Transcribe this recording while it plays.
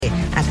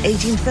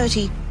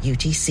1830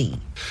 UTC.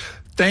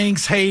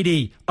 Thanks,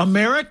 Haiti.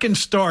 American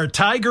star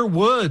Tiger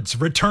Woods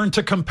returned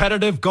to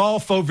competitive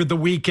golf over the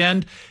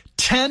weekend,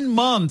 10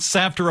 months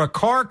after a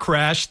car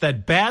crash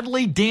that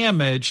badly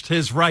damaged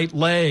his right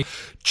leg.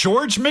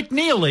 George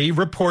McNeely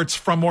reports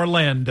from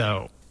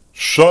Orlando.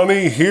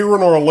 Sunny here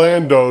in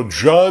Orlando,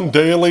 John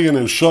Daly and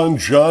his son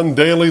John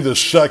Daly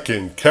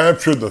II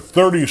captured the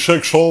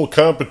 36-hole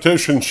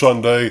competition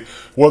Sunday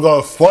with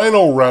a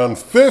final round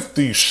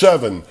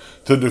 57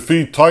 to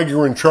defeat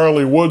Tiger and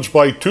Charlie Woods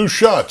by 2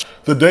 shots.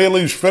 The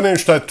Dalys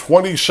finished at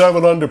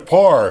 27 under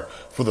par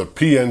for the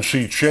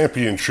PNC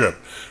Championship,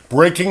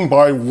 breaking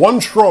by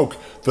 1 stroke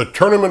the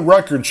tournament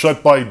record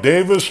set by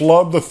Davis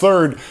Love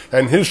III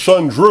and his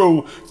son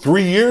Drew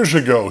 3 years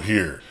ago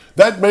here.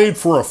 That made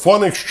for a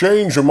fun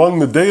exchange among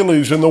the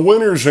Dalys in the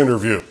winners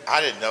interview. I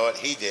didn't know it.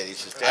 He did. He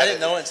says, I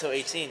didn't know it until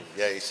 18.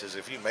 Yeah, he says,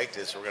 if you make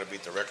this, we're going to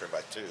beat the record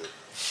by 2.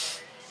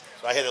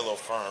 So I hit it a little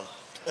firm.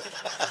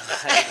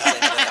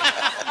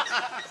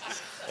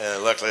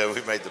 And luckily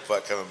we made the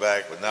putt coming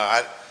back. But no,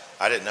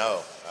 I didn't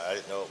know. I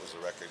didn't know it was the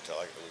record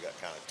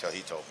until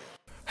he told me.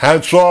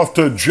 Hats off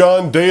to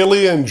John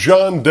Daly and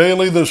John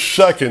Daly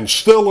II.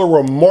 Still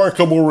a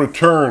remarkable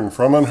return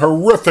from an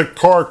horrific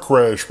car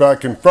crash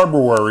back in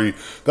February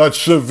that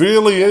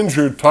severely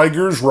injured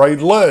Tiger's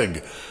right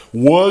leg.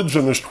 Woods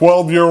and his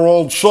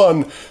 12-year-old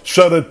son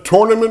set a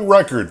tournament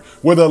record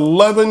with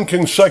 11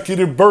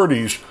 consecutive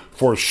birdies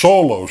for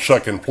solo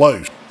second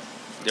place.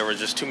 There were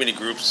just too many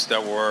groups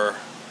that were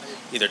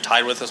either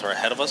tied with us or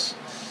ahead of us.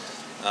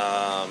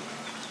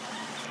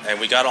 And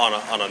we got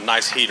on a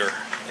nice heater.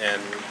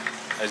 And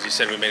as you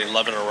said, we made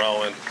 11 in a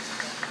row, and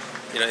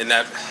in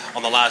that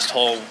on the last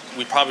hole,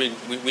 we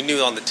knew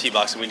on the tee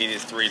box that we needed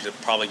 3 to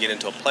probably get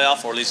into a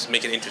playoff, or at least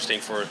make it interesting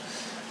for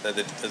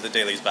the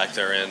Dalys back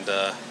there. And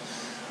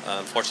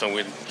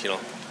unfortunately,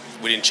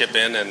 we didn't chip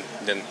in, and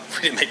then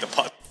we didn't make the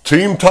putt.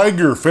 Team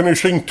Tiger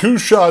finishing 2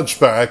 shots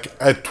back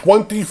at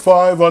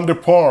 25 under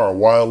par,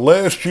 while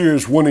last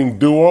year's winning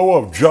duo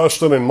of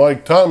Justin and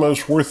Mike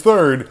Thomas were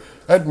third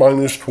at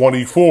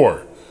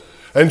 -24.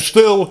 And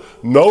still,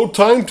 no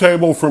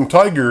timetable from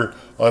Tiger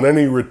on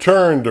any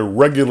return to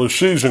regular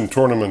season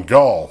tournament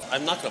golf.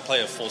 I'm not going to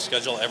play a full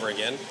schedule ever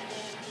again.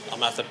 I'm going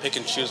to have to pick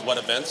and choose what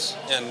events.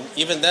 And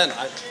even then,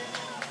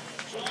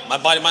 my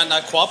body might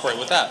not cooperate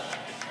with that.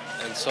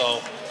 And so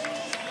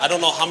I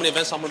don't know how many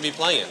events I'm going to be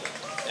playing.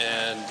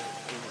 And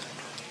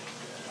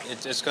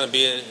it's going to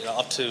be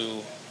up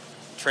to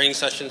training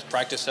sessions,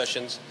 practice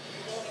sessions,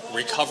 the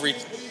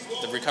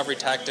recovery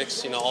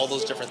tactics, all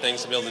those different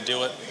things to be able to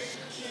do it.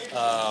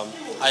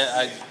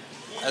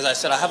 As I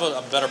said, I have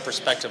a better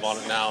perspective on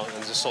it now,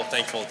 and just so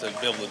thankful to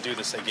be able to do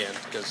this again,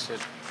 because it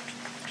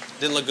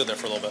didn't look good there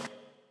for a little bit.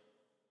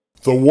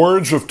 The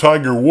words of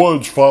Tiger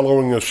Woods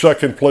following a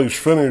second-place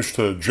finish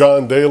to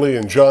John Daly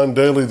and John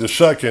Daly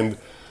II.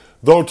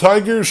 Though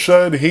Tiger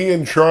said he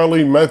and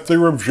Charlie met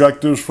their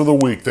objectives for the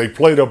week, they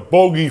played a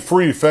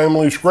bogey-free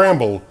family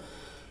scramble,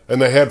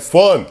 and they had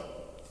fun.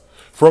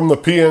 From the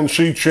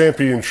PNC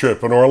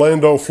Championship in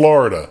Orlando,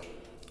 Florida,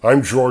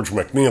 I'm George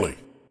McNeely.